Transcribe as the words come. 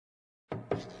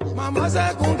Mama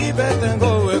kungi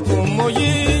betengo we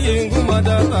kumoyi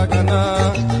ingumada takana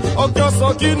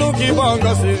Okyoso kinu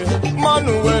kibanga se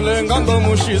Manuele ngando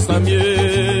mushisamye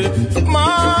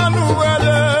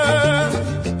Manuele.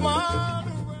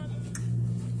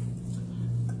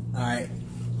 Alright.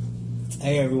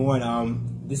 Hey everyone,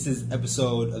 this is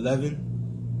episode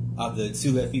 11 of the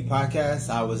Two Left Feet podcast.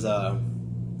 I was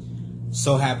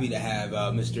so happy to have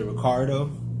Mr.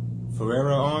 Ricardo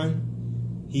Ferreira on.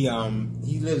 He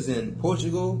lives in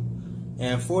Portugal,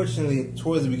 and unfortunately,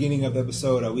 towards the beginning of the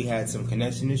episode, we had some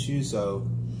connection issues. So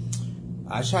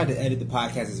I tried to edit the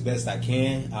podcast as best I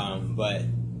can, but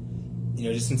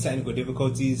just some technical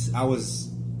difficulties. I was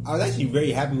actually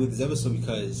very happy with this episode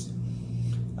because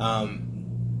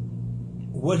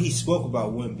what he spoke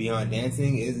about went beyond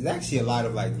dancing. Is actually a lot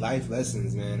of like life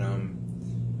lessons, man.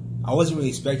 I wasn't really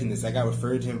expecting this. I got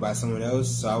referred to him by someone else,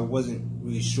 so I wasn't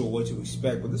really sure what to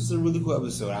expect. But this is a really cool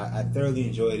episode. I thoroughly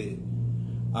enjoyed it.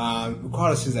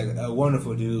 Ricardo is like a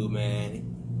wonderful dude, man.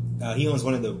 He owns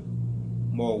one of the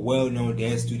more well-known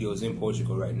dance studios in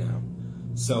Portugal right now.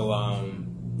 So,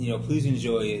 please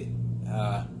enjoy it.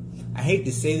 I hate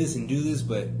to say this and do this,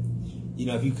 but,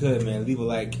 if you could, man, leave a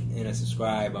like and a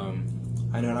subscribe. I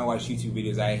know when I watch YouTube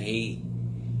videos, I hate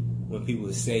when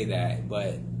people say that,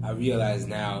 but I realize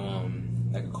now,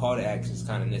 like a call to action is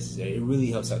kind of necessary. It really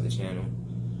helps out the channel.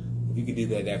 If you could do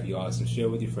that, that'd be awesome. Share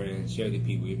with your friends, share with your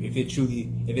people. If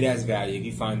it has value, if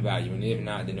you find value, and if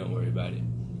not, then don't worry about it.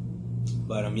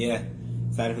 But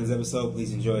excited for this episode.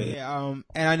 Please enjoy it. Yeah,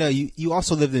 and I know you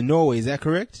also lived in Norway. Is that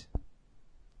correct?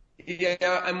 Yeah,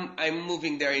 I'm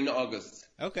moving there in August.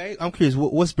 Okay, I'm curious.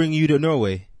 What's bringing you to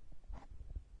Norway?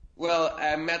 Well,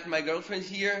 I met my girlfriend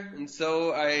here, and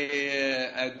so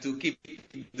I to keep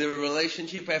the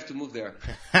relationship, I have to move there.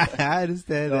 I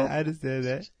understand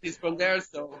that. She's from there,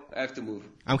 so I have to move.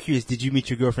 I'm curious. Did you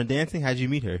meet your girlfriend dancing? How'd you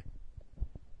meet her?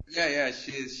 Yeah.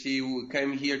 She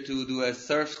came here to do a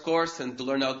surf course and to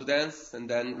learn how to dance, and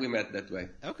then we met that way.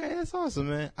 Okay, that's awesome,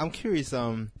 man. I'm curious.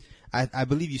 I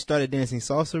believe you started dancing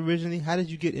salsa originally. How did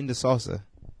you get into salsa?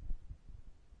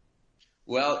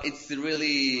 Well, it's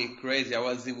really crazy. I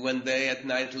was one day at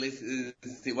night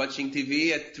watching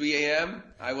TV at 3 a.m.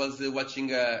 I was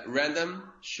watching a random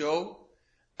show,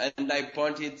 and I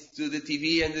pointed to the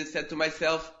TV and I said to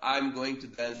myself, I'm going to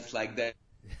dance like that.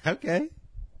 Okay.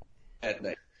 At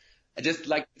night. I just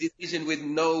like decision with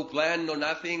no plan, no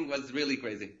nothing, was really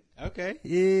crazy. Okay.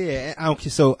 Yeah. Okay.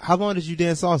 So how long did you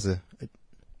dance salsa?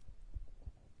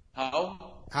 How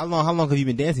long have you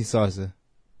been dancing salsa?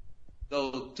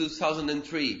 So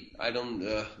 2003,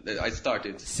 I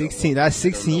started. 16, that's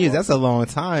 16 years. That's a long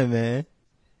time, man.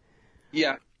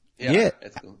 Yeah.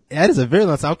 That's cool. That is a very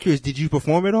long time. I'm curious, did you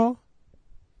perform at all?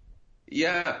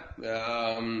 Yeah.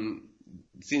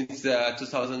 Since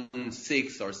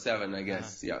 2006 or 7, I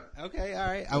guess. Yeah. Okay. All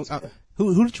right.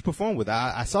 Who did you perform with?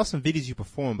 I saw some videos you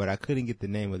performed, but I couldn't get the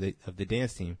name of the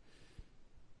dance team.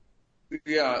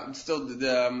 Yeah, so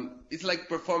it's like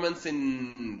performance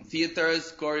in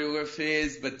theaters,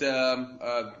 choreographies, but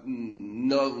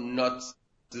not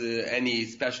any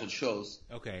special shows.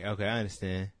 Okay, I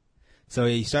understand. So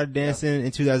you started dancing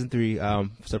in 2003,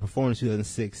 started performing in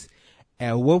 2006.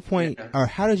 At what point, or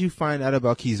how did you find out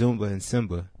about Kizomba and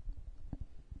Samba?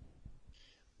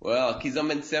 Well,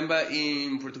 Kizomba and Samba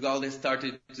in Portugal, they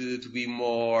started to be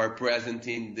more present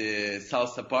in the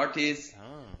salsa parties.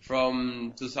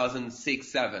 From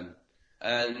 2006-7,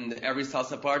 and every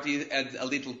salsa party had a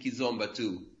little kizomba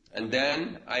too. And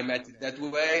then I met it that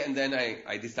way, and then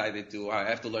I decided I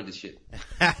have to learn this shit.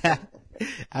 I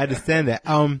understand that.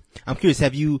 I'm curious.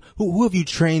 Who have you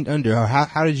trained under, or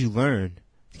how did you learn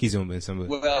kizomba and samba?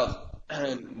 Well,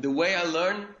 the way I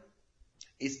learn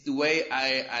is the way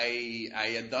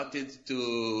I adopted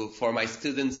for my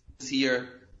students here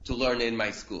to learn in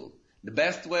my school. The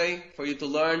best way for you to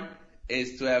learn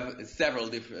is to have several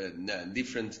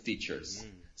different teachers.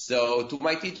 So to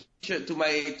my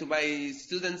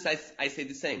students, I say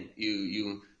the same.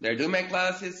 They're doing my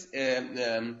classes.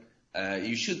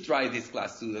 You should try this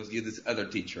class to use this other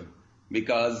teacher,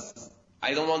 because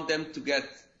I don't want them to get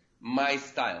my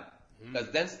style. Because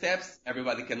dance steps,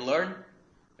 everybody can learn.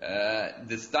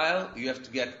 The style, you have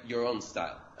to get your own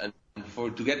style, and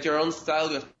to get your own style,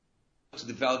 you have to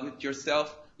develop it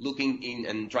yourself, looking in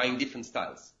and trying different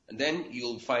styles. And then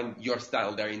you'll find your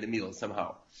style there in the middle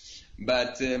somehow.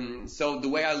 But so the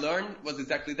way I learned was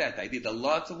exactly that. I did a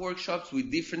lot of workshops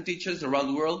with different teachers around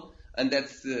the world, and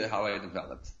that's how I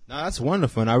developed. No, that's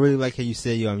wonderful, and I really like how you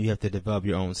say you have to develop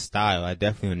your own style. I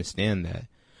definitely understand that.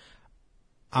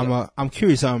 I'm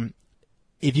curious.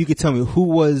 If you could tell me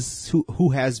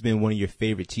who has been one of your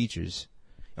favorite teachers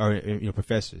or your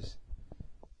professors?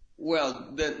 Well,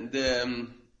 the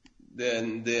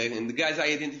guys I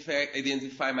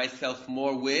identify myself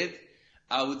more with,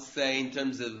 I would say in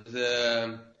terms of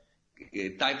the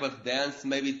type of dance,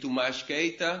 maybe Tomás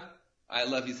Keita. I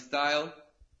love his style.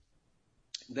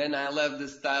 Then I love the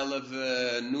style of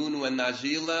Nuno and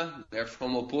Nagila. They're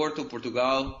from Oporto,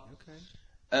 Portugal. Okay.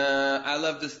 I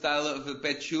love the style of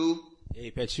Pechu.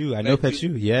 Hey, Pechu. I know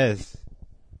Pechu. Yes.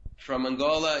 From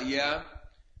Angola, yeah.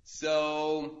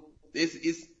 So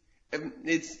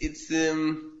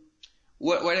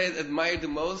what I admire the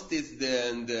most is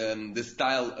the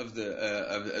style of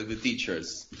the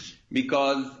teachers,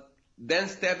 because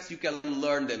dance steps you can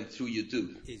learn them through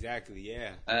YouTube. Exactly.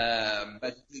 Yeah.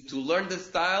 But to learn the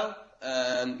style,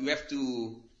 you have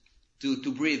to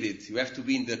breathe it. You have to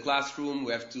be in the classroom. You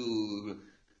have to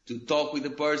talk with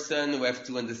the person. You have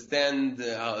to understand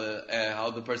how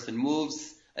the person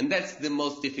moves. And that's the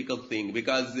most difficult thing,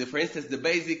 because, for instance, the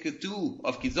basic two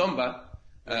of Kizomba,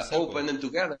 open and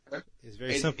together, it's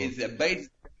very simple. It's a basic,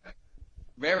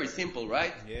 very simple,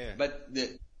 right? Yeah. But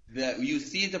you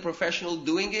see the professional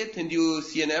doing it, and you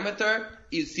see an amateur,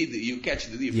 you catch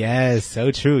the difference. Yes,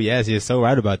 so true. Yes, you're so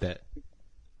right about that.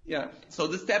 Yeah. So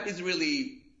the step is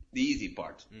really the easy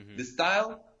part. Mm-hmm. The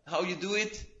style, how you do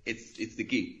it, it's the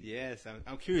key. Yes,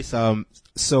 I'm curious.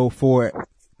 So for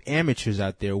amateurs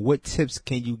out there, what tips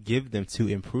can you give them to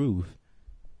improve?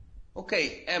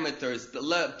 Okay, amateurs,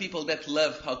 people that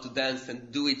love how to dance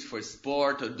and do it for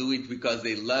sport, or do it because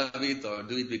they love it, or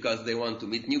do it because they want to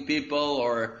meet new people,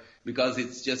 or because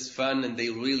it's just fun and they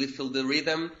really feel the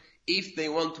rhythm. If they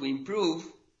want to improve,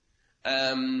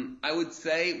 I would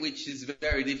say, which is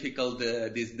very difficult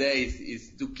these days,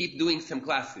 is to keep doing some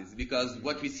classes, because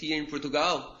what we see here in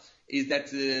Portugal is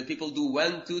that people do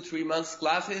 1, 2, 3 months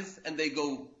classes, and they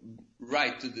go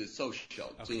right to the social,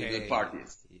 to the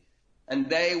parties. And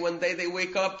one day they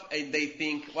wake up and they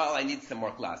think, well, I need some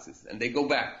more classes. And they go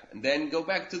back, and then go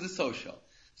back to the social.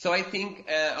 So I think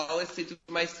I always say to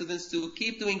my students to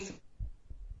keep doing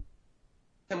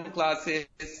some classes,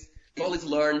 always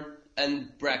learn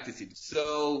and practice it.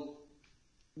 So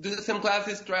do some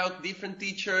classes, try out different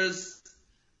teachers,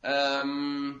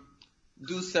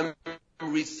 do some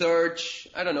research.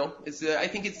 I don't know. I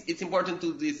think it's important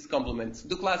to these complements.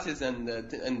 Do classes and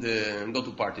go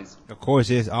to parties. Of course,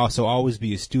 yes. Also, always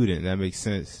be a student. That makes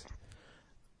sense.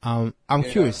 I'm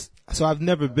curious. So I've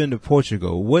never been to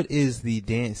Portugal. What is the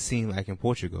dance scene like in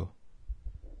Portugal?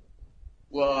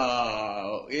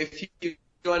 Well, if you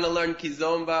want to learn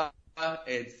Kizomba,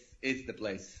 it's the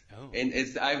place. Oh. And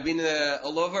I've been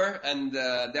all over, and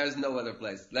there's no other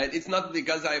place. Like, it's not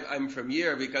because I'm from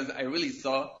here, because I really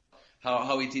saw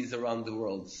how it is around the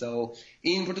world. So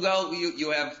in Portugal,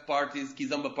 you have parties,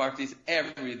 Kizomba parties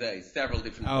every day, several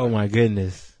different parties. Oh my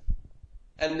goodness.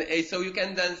 And so you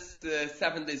can dance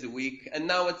 7 days a week. And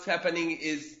now what's happening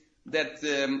is that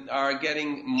are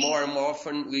getting more and more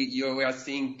often. We are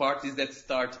seeing parties that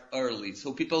start early.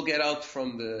 So people get out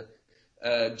from the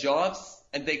jobs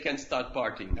and they can start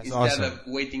partying. That's instead awesome. of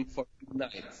waiting for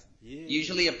midnight. Yeah.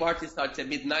 Usually a party starts at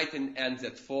midnight and ends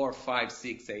at 4, 5,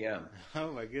 6 a.m.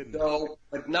 Oh my goodness. So,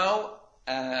 but now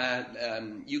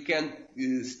you can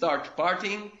start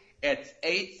partying at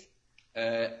 8,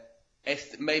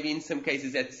 maybe in some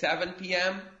cases at 7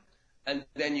 p.m. and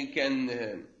then you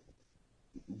can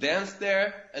dance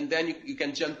there, and then you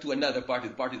can jump to another party,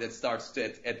 the party that starts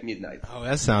at midnight. Oh,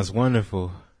 that sounds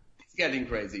wonderful. It's getting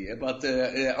crazy. But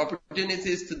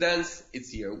opportunities to dance, it's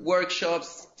here.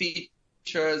 Workshops, teachers,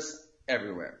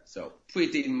 everywhere. So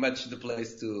pretty much the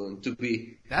place to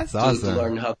be. That's awesome. To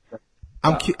learn how to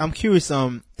I'm curious,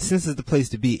 since it's the place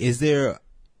to be, is there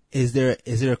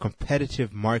a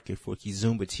competitive market for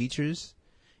Kizomba teachers?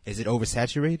 Is it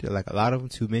oversaturated? Like a lot of them,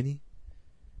 too many?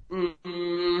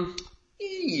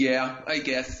 Yeah, I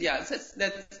guess. Yeah,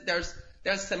 there's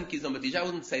some Kizomba teachers. I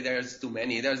wouldn't say there's too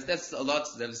many. There's a lot.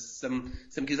 There's some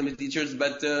Kizomba teachers,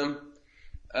 but the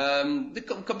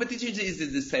competition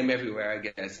is the same everywhere, I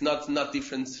guess. Not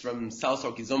different from Salsa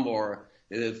or Kizomba, or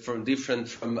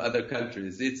from other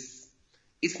countries.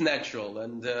 It's natural,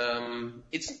 and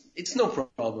it's no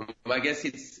problem. I guess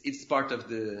it's part of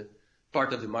the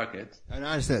market. I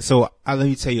understand. So let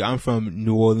me tell you, I'm from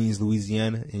New Orleans,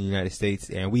 Louisiana, in the United States,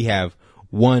 and we have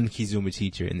one Kizomba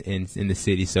teacher in the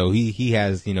city. So he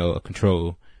has a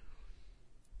control.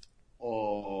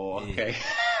 Oh, okay.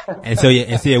 And so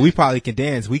we probably can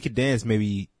dance. We could dance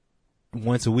maybe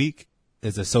once a week.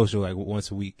 As a social, like once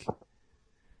a week.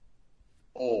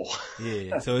 Oh.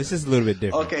 Yeah. So it's just a little bit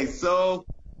different. Okay, so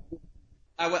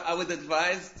I would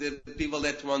advise the people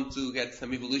that want to get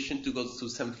some evolution to go to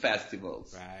some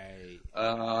festivals. Right.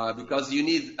 Because you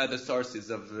need other sources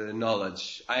of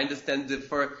knowledge. I understand that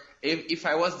if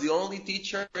I was the only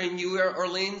teacher in New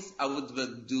Orleans, I would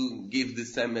give the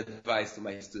same advice to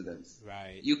my students.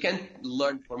 Right. You can't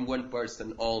learn from one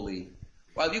person only.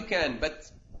 Well, you can,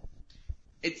 but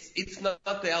it's not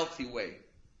the healthy way.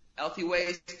 Healthy way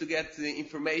is to get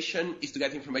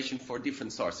information for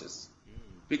different sources.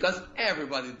 Because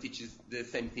everybody teaches the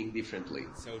same thing differently.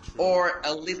 So true. Or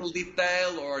a little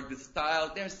detail or the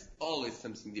style, there's always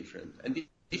something different. And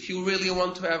if you really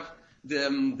want to have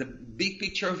the big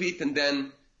picture of it and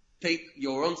then take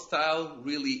your own style,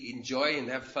 really enjoy and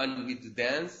have fun with the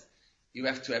dance, you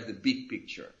have to have the big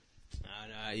picture.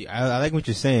 I like what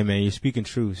you're saying, man. You're speaking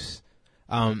truths.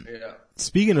 Yeah.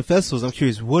 Speaking of festivals, I'm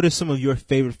curious, what are some of your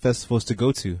favorite festivals to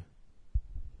go to?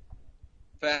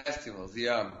 Festivals,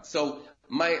 yeah. So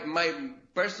my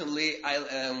personally,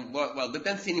 the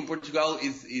dance scene in Portugal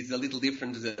is a little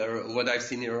different than what I've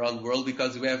seen around the world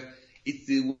because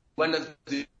it's one of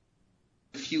the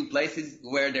few places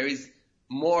where there is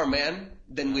more men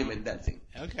than women dancing.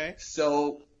 Okay.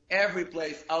 So every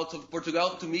place out of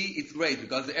Portugal, to me, it's great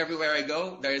because everywhere I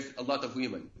go, there is a lot of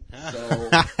women. So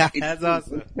that's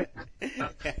awesome.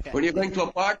 When you're going to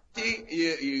a party,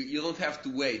 you don't have to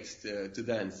wait to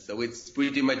dance. So it's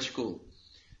pretty much cool.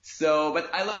 So, but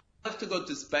I love to go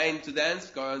to Spain to dance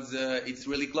because it's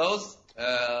really close.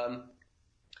 I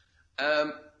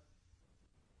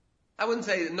wouldn't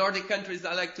say Nordic countries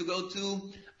I like to go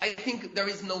to. I think there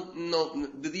is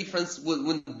the difference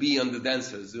wouldn't be on the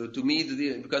dancers. To me,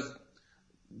 because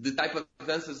the type of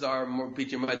dancers are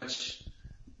pretty much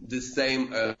the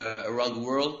same around the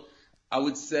world. I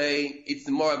would say it's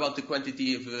more about the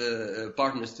quantity of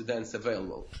partners to dance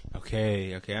available.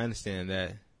 Okay, I understand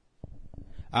that.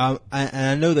 And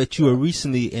I know that you were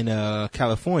recently in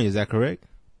California. Is that correct?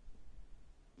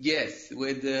 Yes,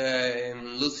 with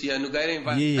Lucia Nogueira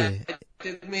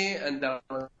invited me, and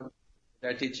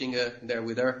they're teaching there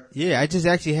with her. Yeah, I just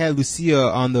actually had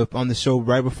Lucia on the show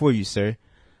right before you, sir.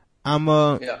 I'm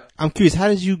curious. How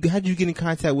did you get in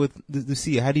contact with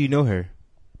Lucia? How do you know her?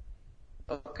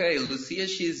 Okay, Lucia,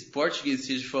 she's Portuguese.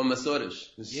 She's from Açores.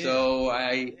 Yeah. So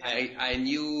I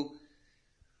knew.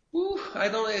 I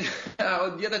don't.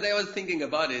 The other day I was thinking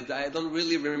about it. I don't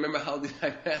really remember how did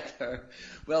I met her.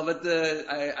 Well, but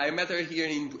I met her here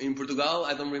in Portugal.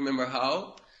 I don't remember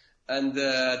how. And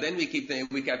then we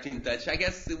kept in touch. I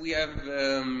guess we have.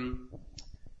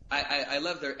 I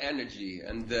love their energy,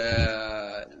 and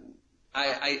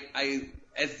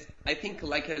I think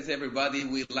like as everybody,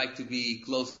 we like to be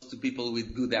close to people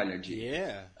with good energy.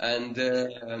 Yeah. And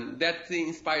that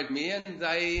inspired me, and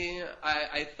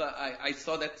I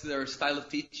saw that their style of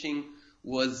teaching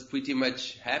was pretty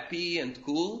much happy and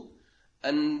cool,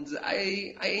 and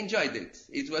I enjoyed it.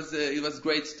 It was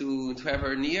great to have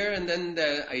her near, and then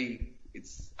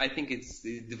I think it's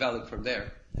developed from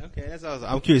there. Okay, that's awesome.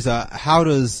 I'm curious. How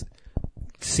does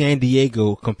San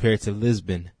Diego compare to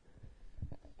Lisbon?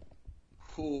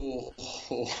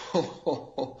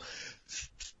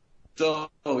 So,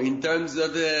 in terms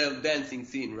of the dancing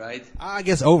scene, right? I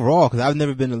guess overall, because I've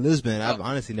never been to Lisbon. I've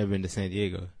honestly never been to San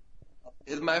Diego.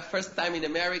 My first time in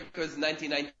America was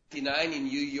 1999 in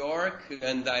New York,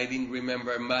 and I didn't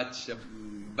remember much.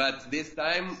 But this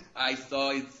time, I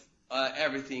saw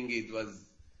everything. It was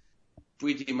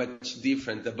pretty much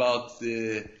different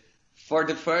for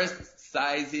the first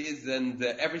sizes, and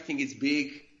everything is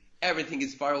big. Everything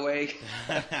is far away.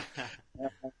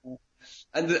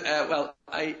 And,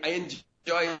 I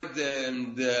enjoy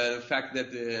the fact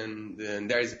that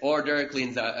there is order,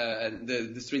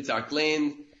 the streets are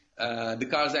clean, the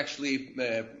cars actually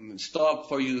stop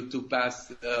for you to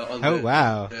pass on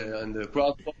the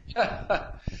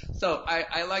crosswalk. So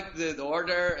I like the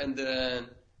order, and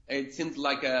it seemed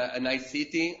like a nice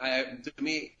city. To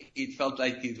me, it felt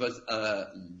like it was a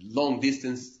long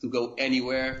distance to go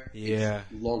anywhere. Yeah.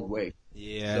 It's a long way.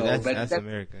 Yeah, so, that's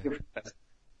America.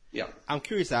 Yeah. I'm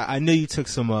curious. I know you took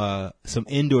some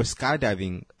indoor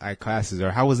skydiving classes,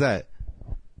 or how was that?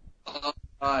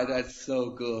 That's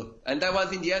so cool. And that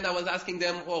was in the end. I was asking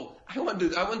them, I want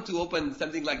to open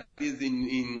something like this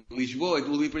in Lisboa. It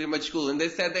will be pretty much cool. And they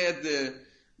said they had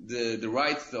the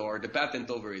rights or the patent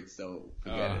over it. So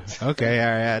forget it. Okay. All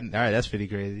right. That's pretty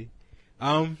crazy.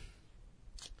 So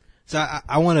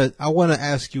I want to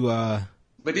ask you. But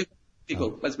it's pretty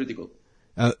cool. That's pretty cool.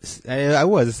 I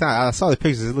was. It's not. I saw the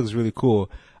pictures. It looks really cool.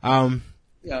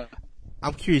 Yeah.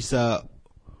 I'm curious.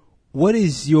 What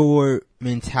is your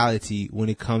mentality when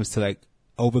it comes to like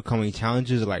overcoming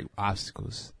challenges or like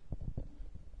obstacles?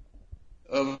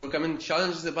 Overcoming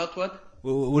challenges about what?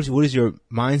 What is your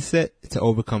mindset to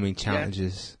overcoming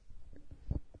challenges?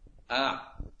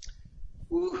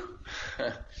 Ooh.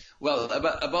 Well,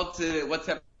 about what's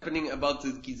happening about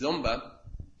Kizomba.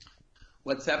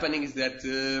 What's happening is that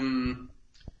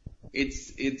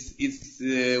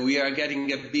we are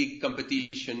getting a big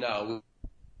competition now,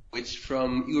 which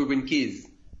from Urban Kids,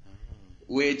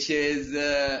 which is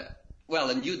a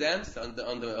new dance on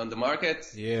the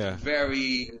market. Yeah.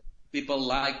 Very people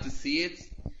like to see it,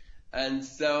 and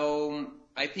so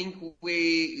I think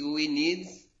we need,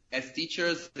 as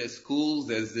teachers, as schools,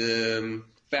 as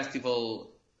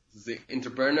festival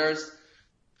entrepreneurs,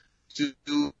 to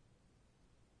do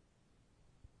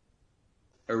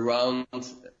around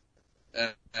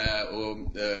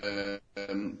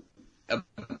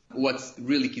what's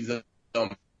really Kizomba,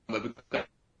 because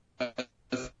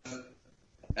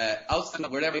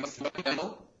outside wherever it's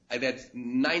that's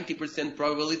 90%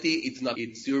 probability it's not.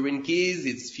 It's urban keys,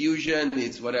 it's fusion,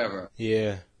 it's whatever.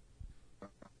 Yeah.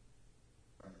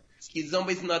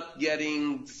 Kizomba is not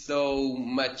getting so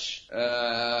much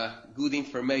good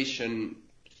information.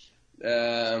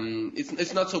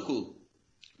 It's not so cool,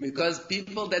 because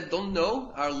people that don't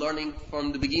know are learning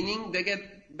from the beginning. They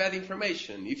get bad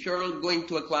information. If you're going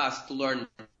to a class to learn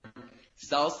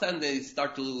salsa and they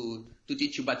start to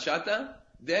teach you bachata,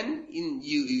 then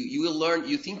you will learn.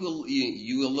 You think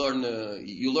you will learn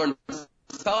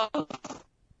salsa,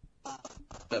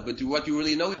 but what you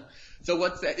really know. So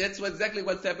that's exactly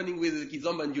what's happening with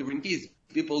Kizomba and urban keys.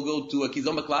 People go to a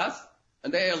Kizomba class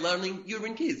and they are learning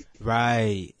urban keys.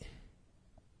 Right.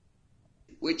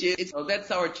 Which is, so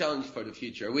that's our challenge for the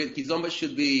future. With Kizomba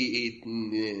should be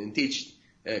teach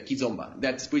Kizomba.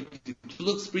 It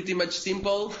looks pretty much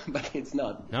simple, but it's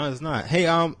not. No, it's not. Hey,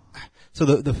 so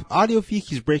the audio feed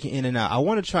keeps breaking in and out. I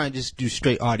want to try and just do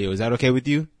straight audio. Is that okay with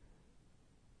you?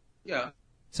 Yeah.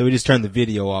 So we just turn the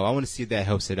video off. I want to see if that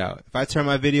helps it out. If I turn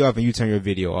my video off and you turn your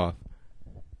video off.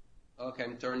 Okay,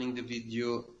 I'm turning the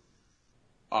video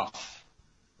off.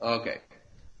 Okay.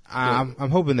 I'm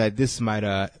hoping that this might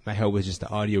help with just the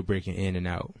audio breaking in and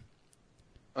out.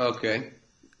 Okay.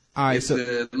 All right.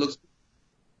 So looks.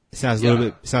 It sounds a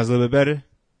little bit better.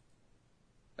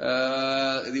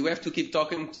 We have to keep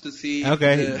talking to see.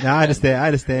 Okay. No, I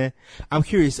understand. I'm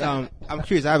curious. I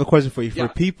have a question for you.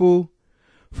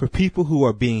 For people who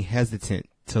are being hesitant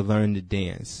to learn to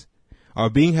dance, or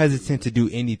being hesitant to do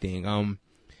anything,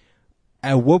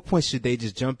 at what point should they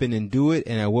just jump in and do it?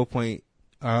 And at what point,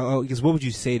 I guess, what would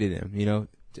you say to them,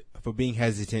 for being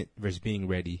hesitant versus being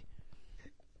ready?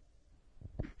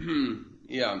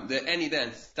 Yeah, any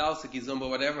dance, salsa, kizomba,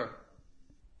 whatever.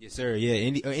 Yes, sir. Yeah,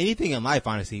 anything in life,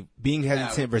 honestly. Being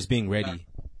hesitant versus being ready.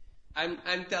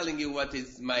 I'm telling you what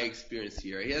is my experience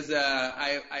here.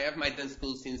 I have my dance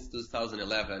school since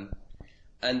 2011,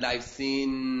 and I've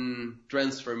seen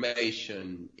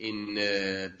transformation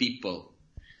in people.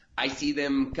 I see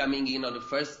them coming in on the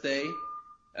first day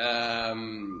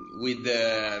with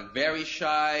very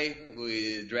shy,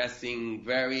 with dressing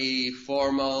very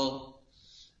formal,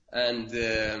 and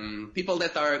people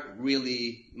that are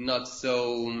really not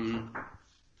so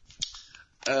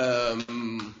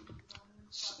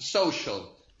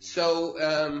social. So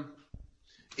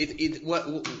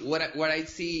what I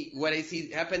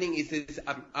see happening is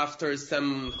after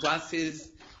some classes,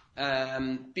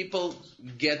 people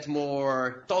get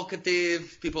more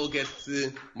talkative, people get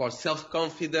more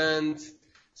self-confident.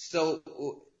 So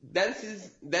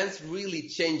dance really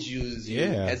changes you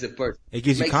as a person. It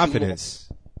gives you confidence.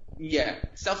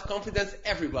 Self-confidence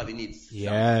everybody needs.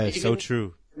 Yeah, so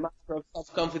true. Master of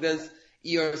self-confidence.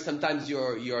 Sometimes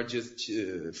you're just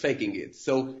faking it.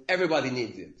 So everybody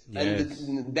needs it. Yes.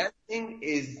 And dancing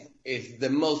is the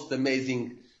most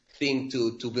amazing thing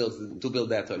to build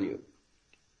that on you.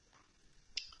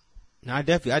 No, I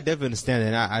definitely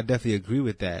understand that. I definitely agree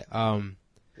with that.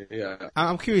 Yeah.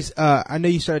 I'm curious. I know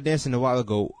you started dancing a while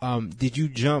ago. Did you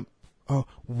jump?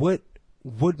 What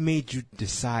made you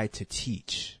decide to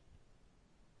teach?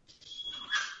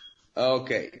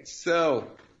 Okay, so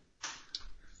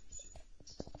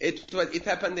it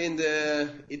happened in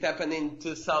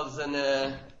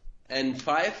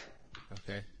 2005.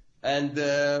 Okay. And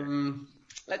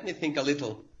let me think a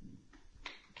little.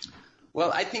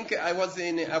 Well, I think I was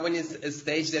in a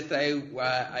stage that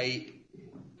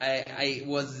I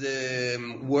was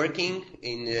working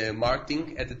in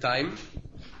marketing at the time,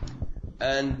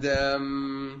 and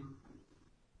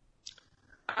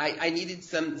I needed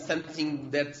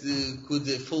something that could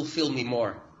fulfill me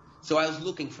more. So I was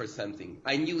looking for something.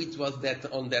 I knew it was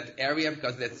on that area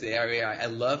because that's the area I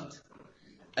loved,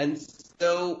 and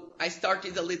so I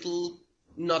started a little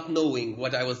not knowing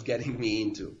what I was getting me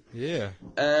into. Yeah.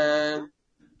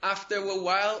 After a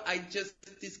while, I just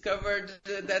discovered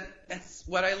that that's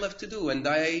what I love to do. And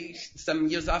some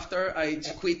years after, I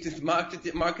quit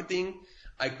marketing.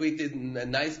 I quitted a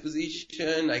nice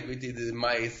position. I quitted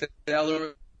my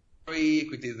salary,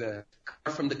 quitted the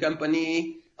car from the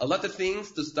company, a lot of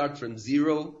things to start from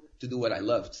zero to do what I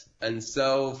loved. And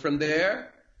so from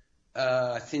there,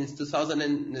 since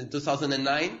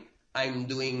 2009, I'm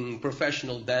doing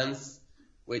professional dance,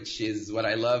 which is what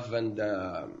I love, and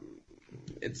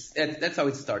that's how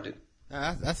it started.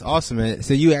 That's awesome, man.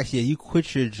 So you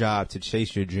quit your job to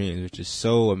chase your dreams, which is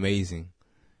so amazing.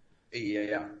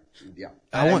 Yeah.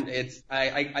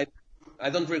 I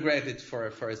don't regret it for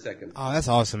a second. Oh, that's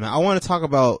awesome, man. I want to talk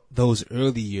about those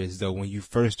early years, though, when you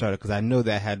first started, because I know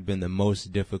that had been the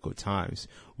most difficult times.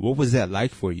 What was that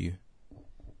like for you?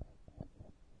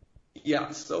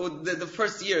 Yeah, so the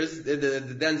first years, the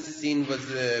dance scene was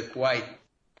quite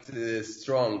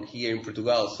strong here in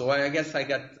Portugal. So I guess I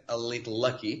got a little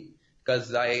lucky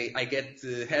because I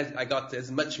got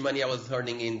as much money I was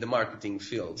earning in the marketing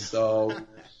field. So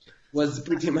was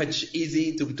pretty much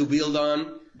easy to build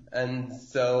on. And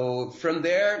so from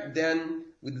there, then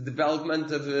with the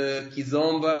development of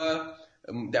Kizomba,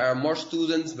 there are more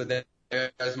students, but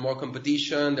there's more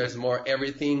competition, there's more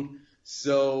everything.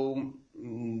 So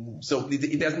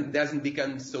it doesn't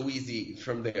become so easy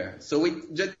from there. So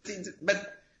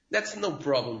but that's no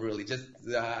problem really. Just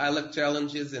I love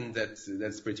challenges, and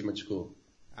that's pretty much cool.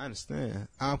 I understand.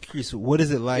 I'm curious, what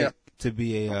is it like to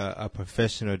be a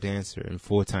professional dancer and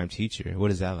full-time teacher?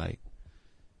 What is that like?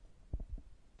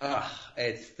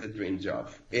 It's the dream job.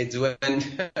 It's when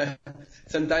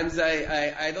sometimes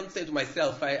I don't say to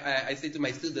myself, I say to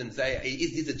my students,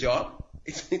 is this a job?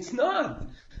 It's not.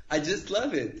 I just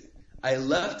love it. I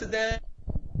love to dance.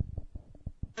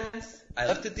 I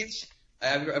love to teach. I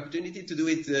have the opportunity to do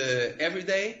it every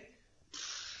day.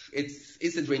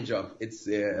 It's a dream job.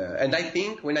 And I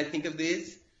think when I think of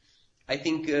this, I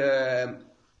think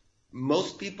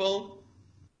most people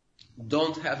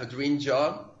don't have a dream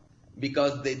job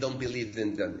because they don't believe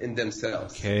in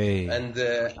themselves. Okay. And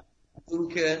I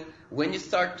think when you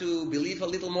start to believe a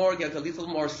little more, get a little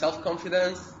more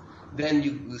self-confidence, then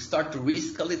you start to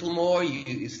risk a little more.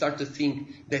 You start to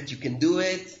think that you can do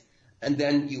it, and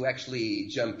then you actually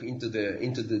jump into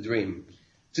the dream.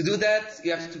 To do that,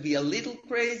 you have to be a little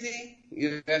crazy.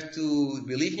 You have to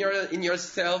believe in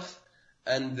yourself,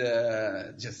 and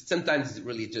just sometimes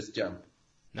really just jump.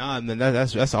 No, man,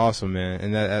 that's awesome, man,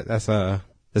 and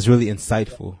that's really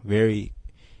insightful. Very,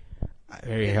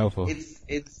 very helpful.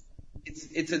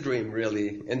 It's a dream,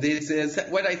 really, and this is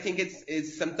what I think.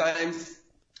 It's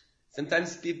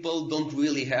sometimes people don't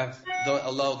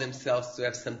allow themselves to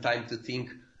have some time to think,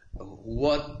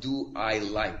 what do I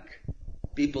like?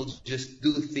 People just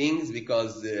do things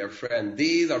because their friend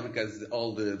did, or because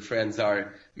all the friends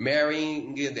are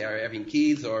marrying, they are having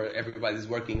kids, or everybody's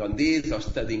working on this or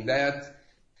studying that.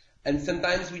 And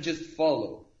sometimes we just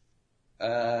follow,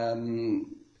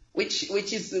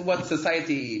 which is what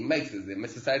society makes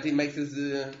us. Society makes us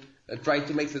try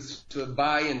to make us to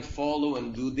buy and follow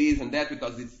and do this and that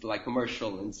because it's like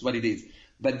commercial and it's what it is.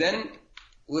 But then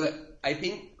I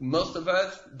think most of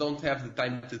us don't have the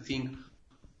time to think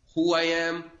who I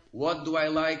am, what do I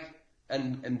like,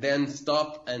 and then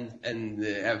stop and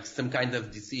have some kind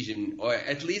of decision, or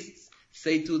at least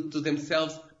say to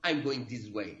themselves, I'm going this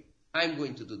way, I'm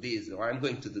going to do this, or I'm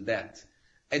going to do that.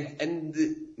 And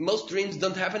most dreams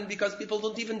don't happen because people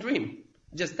don't even dream.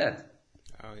 Just that.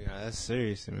 Oh yeah, that's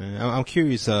serious, man. I'm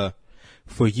curious,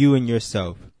 for you and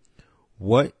yourself,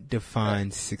 what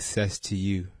defines success to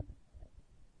you?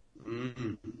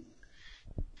 Mm-hmm.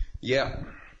 Yeah.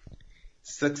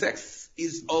 Success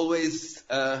is always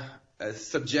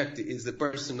subjective, is a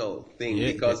personal thing,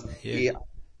 because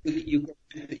you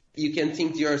can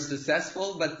think you're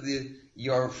successful, but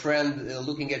your friend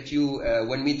looking at you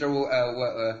 1 meter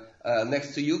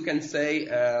next to you can say,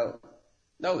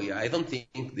 no, I don't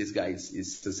think this guy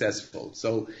is successful.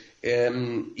 So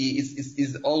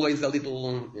it's always a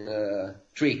little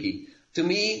tricky. To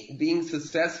me, being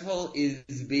successful is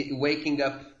waking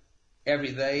up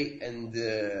every day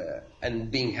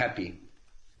and being happy.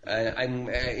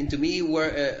 And to me,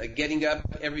 we're getting up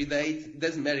every day. It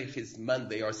doesn't matter if it's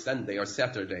Monday or Sunday or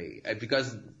Saturday,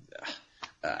 because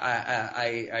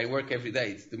I work every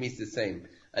day. To me, it's the same.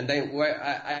 And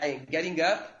I getting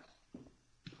up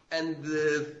and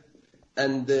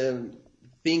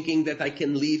thinking that I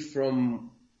can live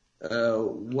from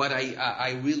what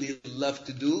I really love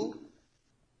to do.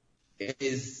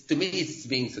 To me, it's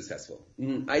being successful.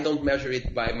 I don't measure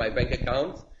it by my bank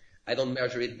account. I don't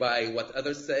measure it by what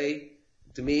others say.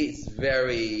 To me, it's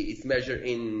measured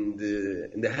in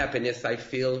the happiness I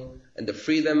feel and the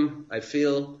freedom I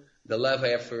feel, the love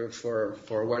I have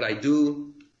for what I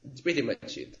do. It's pretty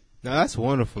much it. No, that's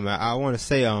wonderful, man. I want to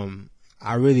say,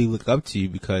 I really look up to you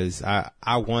because I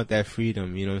want that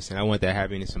freedom. You know what I'm saying? I want that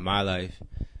happiness in my life.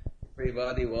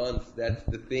 Everybody wants. That's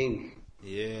the thing.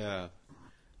 Yeah.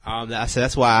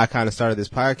 That's why I kind of started this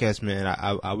podcast, man.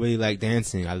 I really like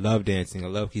dancing. I love dancing. I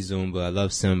love kizomba. I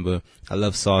love samba. I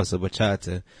love salsa,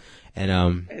 bachata,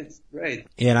 and It's great.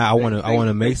 And I want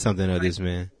to make something of this,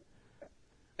 man.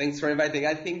 Thanks for inviting.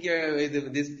 I think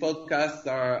these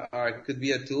podcasts could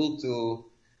be a tool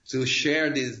to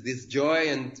share this joy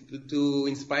and to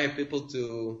inspire people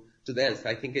to dance.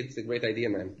 I think it's a great idea,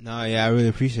 man. No, yeah, I really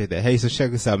appreciate that. Hey, so check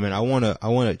this out, man. I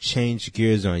wanna change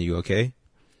gears on you, okay?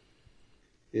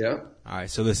 Yeah. All right,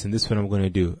 so listen, this is what I'm going to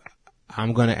do.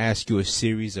 I'm going to ask you a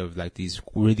series of like these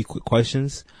really quick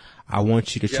questions. I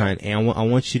want you to try and I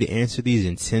want you to answer these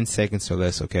in 10 seconds or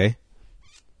less, okay?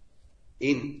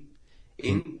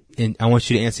 And I want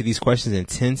you to answer these questions in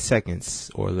 10 seconds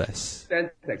or less.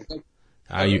 10 seconds.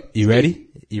 Are you ready?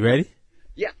 You ready?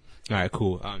 Yeah. All right,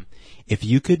 cool. If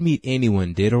you could meet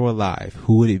anyone dead or alive,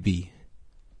 who would it be?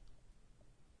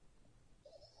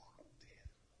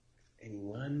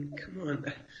 Anyone? Come on.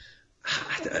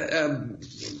 I don't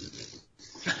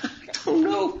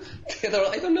know.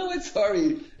 I don't know it.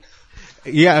 Sorry.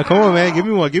 Yeah, come on, man. Give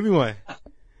me one.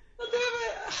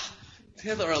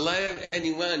 Dead or alive?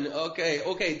 Anyone? Okay.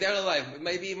 Dead or alive?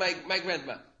 Maybe my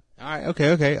grandma. All right.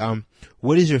 Okay.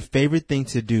 What is your favorite thing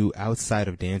to do outside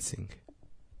of dancing?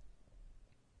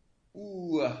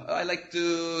 Ooh, I like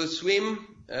to swim.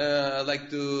 I like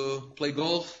to play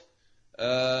golf.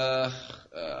 I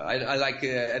like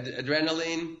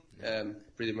adrenaline.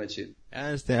 Pretty much it. I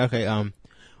understand. Okay.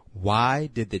 Why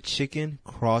did the chicken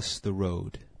cross the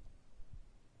road?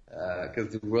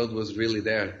 Because the world was really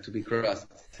there to be crossed.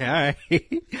 All right.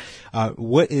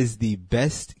 What is the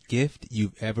best gift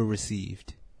you've ever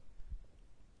received?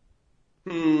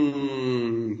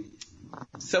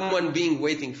 Someone being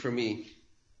waiting for me.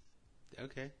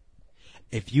 Okay.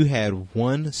 If you had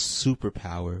one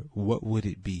superpower, what would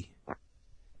it be?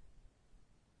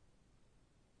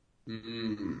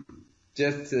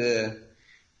 Just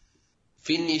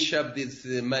finish up this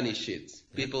money shit.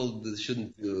 People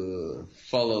shouldn't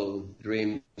follow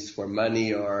dreams for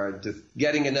money or just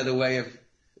getting another way of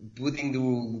putting the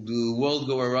world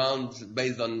go around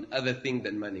based on other things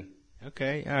than money.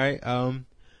 Okay, all right.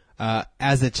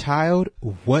 As a child,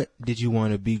 what did you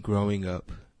want to be growing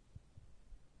up?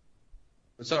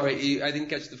 Sorry, I didn't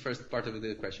catch the first part of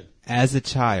the question. As a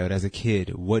child, as a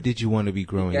kid, what did you want to be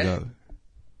growing up?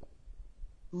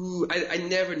 Ooh, I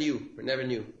never knew.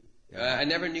 I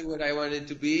never knew what I wanted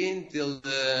to be until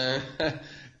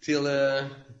till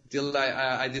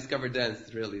I discovered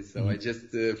dance, really. So I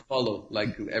just follow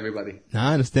like everybody.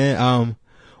 I understand.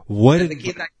 What? As a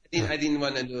kid, I didn't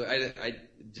want to do. I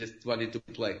just wanted to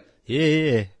play.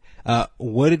 Yeah.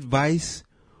 What advice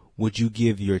would you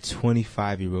give your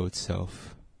 25-year-old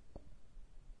self?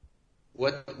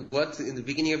 What in the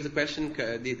beginning of the question?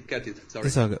 Did cut it? Sorry.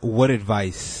 It's okay. What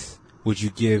advice would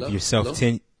you give yourself? Hello?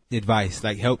 10 advice,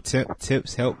 like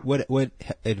tips, help. What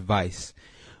advice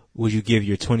would you give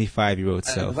your 25-year-old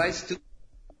self? Advice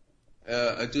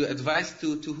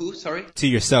to who? Sorry. To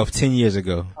yourself 10 years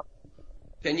ago.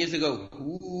 10 years ago.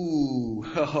 Ooh.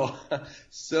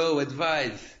 So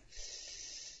advice.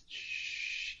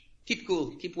 Keep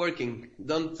cool. Keep working.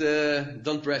 Don't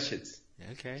rush it.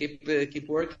 Okay. Keep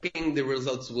working. The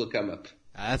results will come up.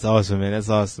 That's awesome, man. That's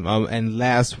awesome. And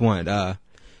last one.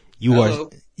 You Hello?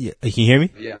 are. Yeah, can you hear me?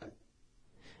 Yeah.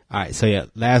 All right. So yeah,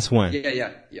 last one.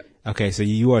 Yeah. Okay. So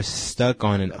you are stuck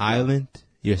on an island.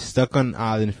 You're stuck on an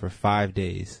island for 5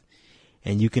 days,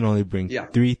 and you can only bring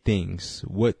 3 things.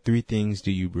 What 3 things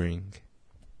do you bring?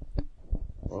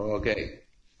 Okay.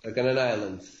 Stuck on an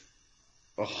island.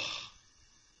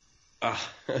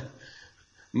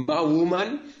 My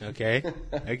woman. Okay.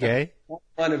 Okay. I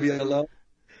want to be alone.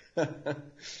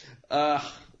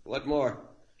 What more?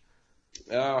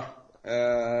 A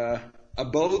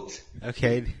boat.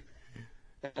 Okay.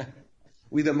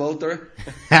 With a motor.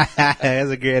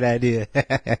 That's a great idea.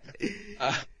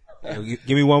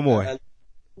 Give me one more.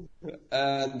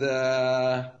 And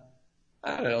I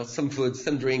don't know, some food,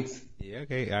 some drinks. Yeah,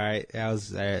 okay. All right. That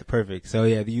was perfect. So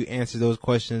yeah, you answered those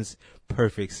questions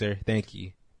perfect, sir. Thank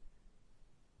you.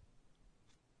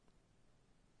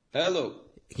 Hello.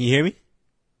 Can you hear me?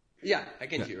 Yeah, I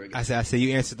can hear you. I said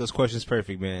you answered those questions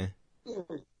perfect, man.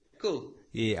 Cool.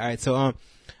 Yeah. All right. So I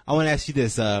want to ask you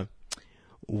this.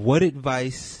 What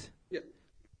advice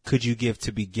could you give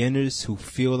to beginners who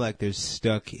feel like they're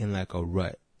stuck in like a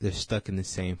rut? They're stuck in the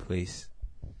same place.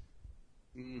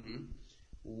 Mm-hmm.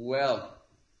 Well,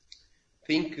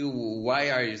 think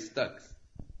why are you stuck?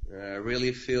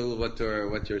 Really feel what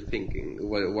you're thinking.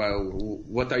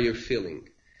 What are you feeling?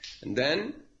 And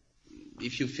then,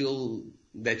 if you feel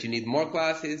that you need more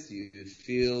classes, you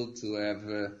feel to have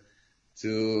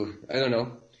I don't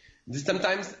know.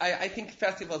 Sometimes I think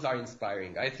festivals are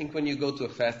inspiring. I think when you go to a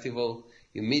festival,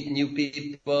 you meet new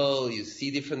people, you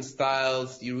see different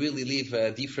styles, you really live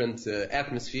a different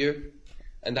atmosphere,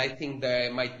 and I think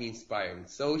that might be inspiring.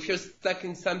 So if you're stuck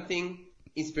in something,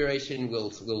 inspiration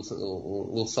will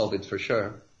solve it for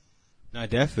sure. No,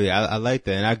 definitely. I like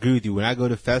that, and I agree with you. When I go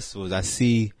to festivals, I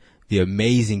see the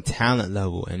amazing talent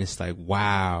level, and it's like,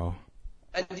 wow.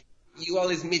 And you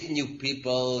always meet new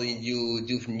people, you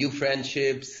do new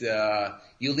friendships,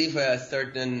 you live a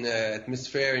certain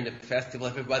atmosphere in the festival,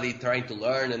 everybody trying to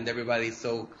learn and everybody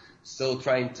so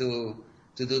trying to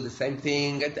do the same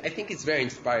thing. I think it's very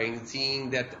inspiring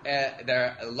seeing that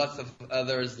there are lots of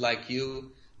others like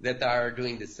you that are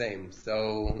doing the same.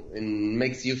 So it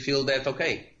makes you feel that,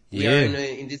 okay, we are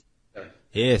in this.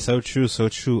 Yeah, so true, so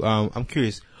true. I'm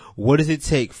curious, what does it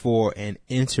take for an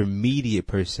intermediate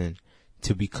person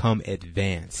to become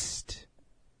advanced?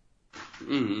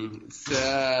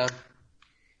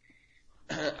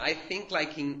 I think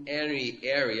like in any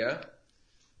area,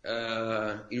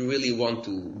 you really want.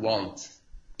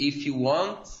 If you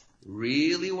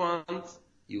really want,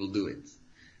 you will do it.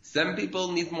 Some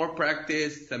people need more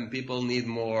practice, some people need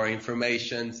more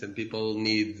information, some people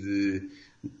need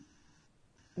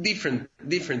different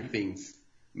things.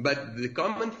 But the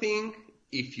common thing,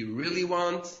 if you really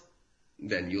want,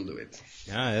 then you'll do it.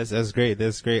 Yeah, that's great.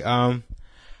 That's great. I'm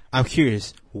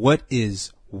curious, what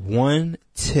is one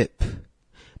tip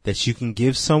that you can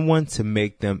give someone to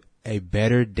make them a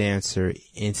better dancer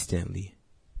instantly?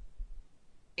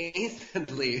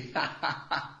 Instantly.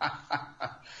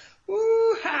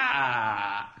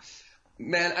 Woo-ha!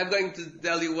 Man, I'm going to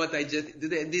tell you what I just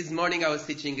did. This morning I was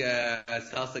teaching a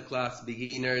salsa class,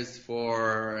 beginners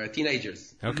for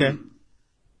teenagers. Okay.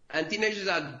 And teenagers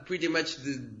are pretty much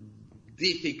the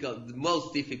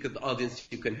most difficult audience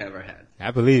you can ever have.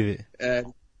 I believe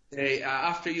it.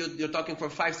 After you're talking for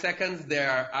 5 seconds, they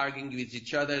are arguing with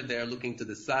each other. They are looking to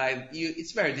the side.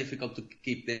 It's very difficult to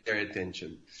keep their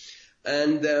attention.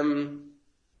 And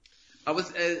I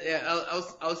was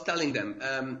telling them,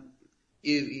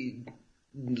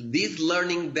 this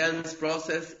learning dance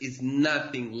process is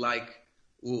nothing like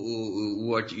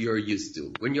what you're used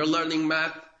to. When you're learning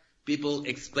math, people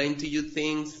explain to you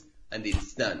things, and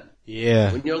it's done.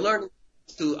 Yeah. When you're learning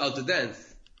how to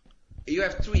dance, you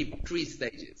have three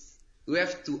stages. You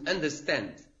have to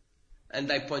understand,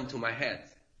 and I point to my head.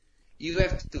 You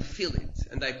have to feel it,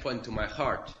 and I point to my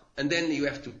heart. And then you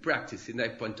have to practice, and I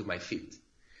point to my feet.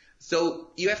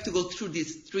 So you have to go through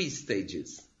these 3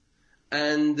 stages.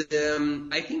 And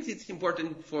I think it's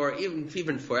important for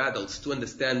even for adults to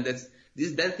understand that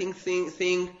this dancing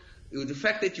thing, the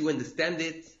fact that you understand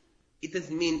it, it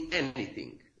doesn't mean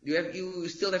anything. You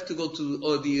still have to go through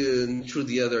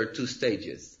the other 2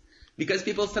 stages. Because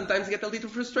people sometimes get a little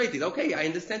frustrated. Okay, I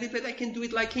understand it, but I can do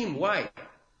it like him. Why?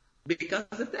 Because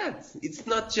of that. It's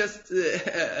not just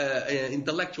an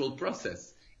intellectual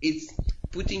process. It's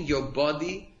putting your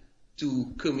body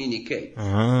to communicate.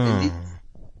 And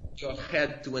it's your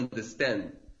head to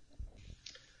understand.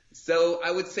 So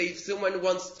I would say if someone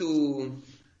wants to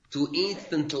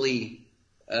instantly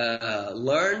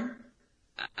learn,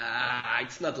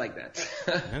 it's not like that.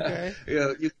 Okay.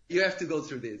 You have to go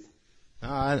through this.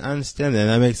 I understand that.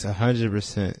 That makes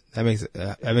 100%. That makes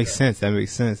sense. That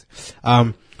makes sense.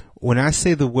 When I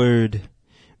say the word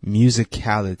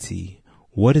musicality,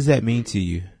 what does that mean to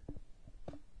you?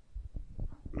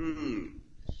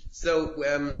 So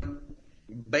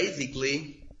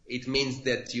basically, it means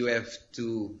that you have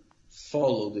to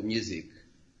follow the music.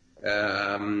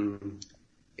 I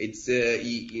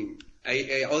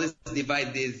always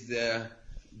divide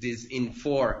this in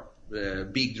 4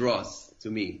 big draws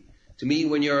to me. To me,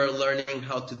 when you're learning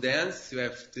how to dance, you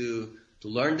have to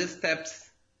learn the steps,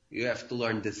 you have to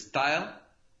learn the style,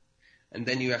 and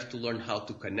then you have to learn how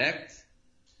to connect,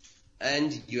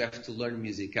 and you have to learn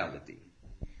musicality.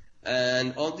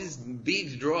 And on this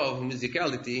big draw of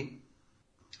musicality,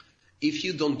 if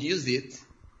you don't use it,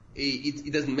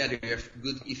 it doesn't matter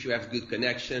if you have good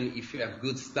connection, if you have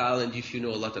good style, and if you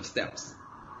know a lot of steps.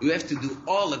 You have to do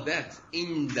all of that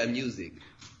in the music.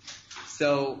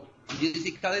 So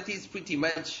musicality is pretty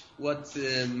much what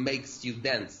makes you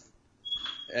dance.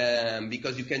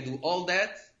 Because you can do all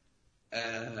that,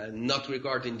 not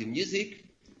regarding the music,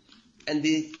 and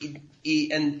it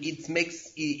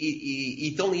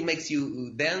only makes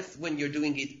you dance when you're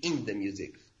doing it in the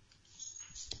music.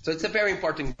 So it's a very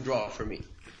important draw for me.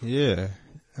 Yeah,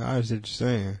 I was just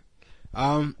saying.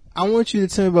 I want you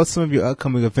to tell me about some of your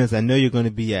upcoming events. I know you're going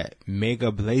to be at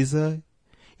Mega Blazer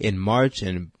in March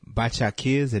and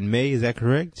Bachakiz in May. Is that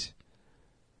correct?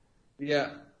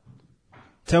 Yeah.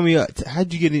 Tell me,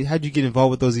 how'd you get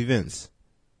involved with those events?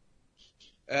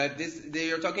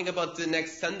 You're talking about the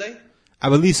next Sunday? I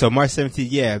believe so, March 17th.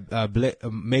 Yeah,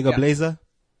 Mega Blazer.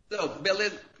 So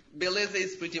Beleza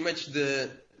is pretty much the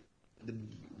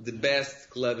best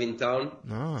club in town.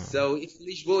 Oh. So if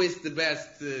Lisboa is the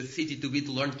best city to be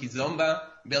to learn kizomba,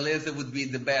 Beleza would be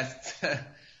the best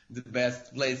the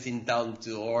best place in town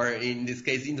to, or in this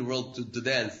case in the world to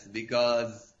dance,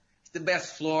 because it's the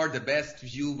best floor, the best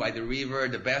view by the river,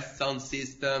 the best sound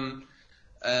system,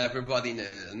 everybody in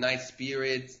a nice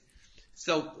spirit.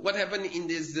 So what happened in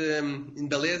this in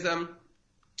Beleza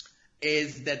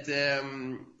is that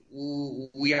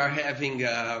we are having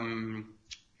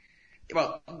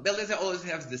Beleza always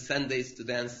has the Sundays to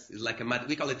dance. It's like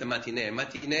we call it a matinee.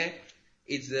 Matinee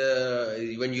is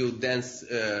when you dance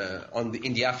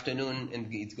in the afternoon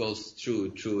and it goes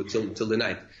through till the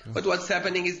night. But what's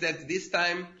happening is that this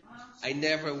time I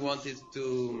never wanted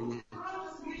to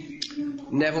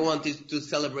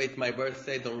celebrate my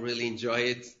birthday. Don't really enjoy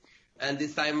it. And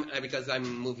this time, because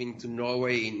I'm moving to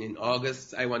Norway in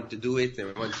August, I want to do it.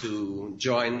 I want to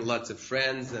join lots of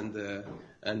friends and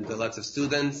lots of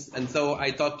students. And so I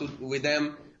talked with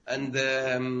them, and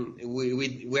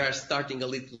we are starting a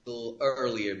little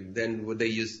earlier than what they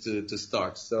used to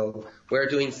start. So we're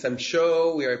doing some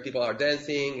show where people are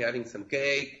dancing, having some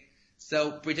cake.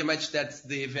 So pretty much that's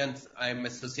the event I'm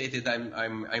associated.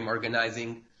 I'm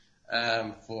organizing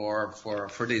for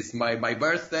this my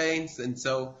birthdays, and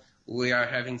so we are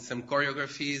having some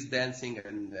choreographies, dancing,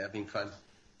 and having fun.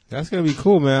 That's gonna be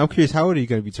cool, man. I'm curious, how old are you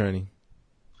gonna be turning?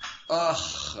 Oh,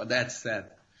 that's sad.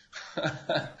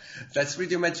 That's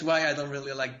pretty much why I don't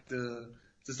really like to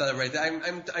celebrate.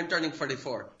 I'm turning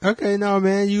 44. Okay, no,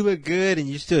 man, you look good and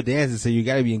you're still dancing, so you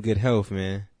gotta be in good health,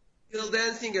 man. Still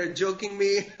dancing? You're joking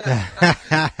me?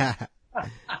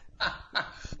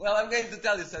 Well, I'm going to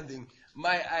tell you something.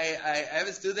 I have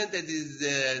a student that is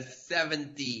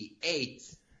 78,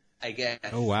 I guess.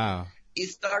 Oh wow! He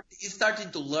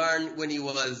started to learn when he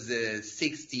was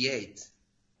 68,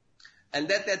 and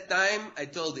at that time I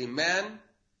told him, man,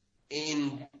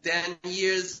 in 10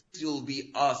 years you'll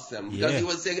be awesome. Because he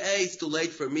was saying, hey, it's too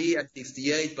late for me. I'm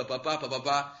 68.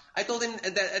 I told him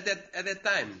at that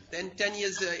time, 10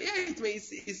 years.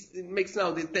 It makes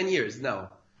now 10 years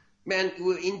now. Man,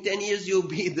 in 10 years you'll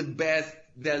be the best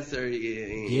dancer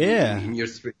in your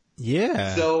street.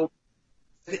 Yeah. So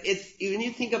it's, when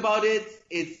you think about it,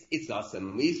 it's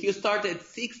awesome. If you start at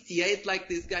 68 like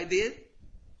this guy did,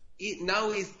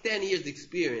 now he's 10 years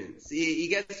experience. He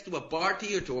gets to a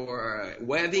party or to a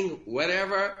wedding,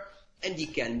 whatever, and he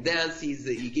can dance.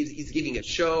 He's giving a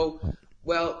show.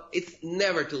 Well, it's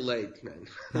never too late, man.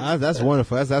 That's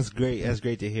wonderful. That's great. That's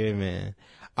great to hear, man.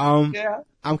 I'm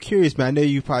curious, man. I know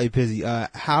you're probably busy.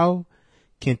 How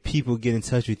can people get in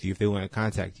touch with you if they want to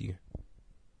contact you?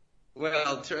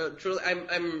 Well, truly,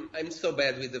 I'm so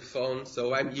bad with the phone,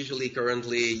 so I'm usually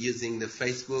currently using the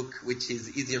Facebook, which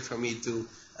is easier for me to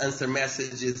answer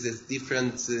messages at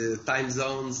different time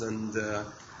zones, and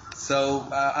so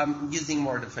I'm using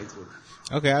more the Facebook.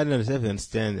 Okay, I definitely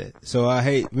understand that. So,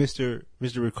 hey, Mr.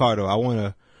 Ricardo, I want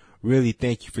to really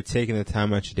thank you for taking the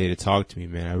time out your day to talk to me,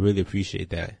 man. I really appreciate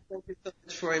that. Thank you so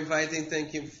much for inviting.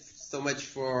 Thank you so much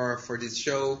for this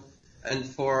show and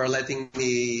for letting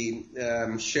me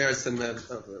share some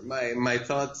of my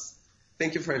thoughts.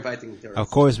 Thank you for inviting me, Terrence. Of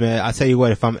course, man. I'll tell you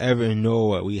what, if I'm ever in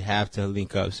Norway, we have to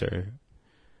link up, sir.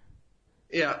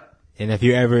 Yeah. And if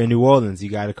you're ever in New Orleans, you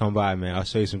got to come by, man. I'll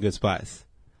show you some good spots.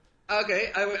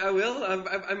 Okay, I will.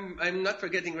 I'm not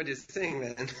forgetting what you're saying,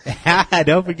 man.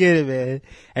 Don't forget it, man.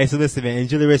 Hey, so listen, man.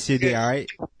 Enjoy the rest of your day, all right?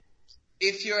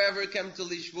 If you ever come to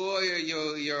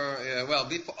Lisboa, well,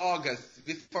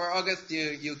 before August,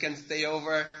 you can stay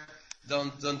over.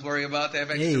 Don't worry about it.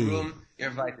 Have extra room.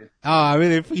 You're invited. Oh, I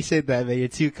really appreciate that, man. You're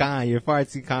too kind. You're far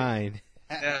too kind.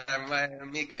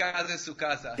 Mi casa es su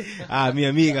casa. Mi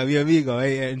amigo.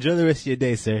 Hey, enjoy the rest of your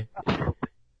day, sir.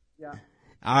 Yeah.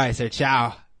 All right, sir.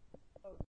 Ciao.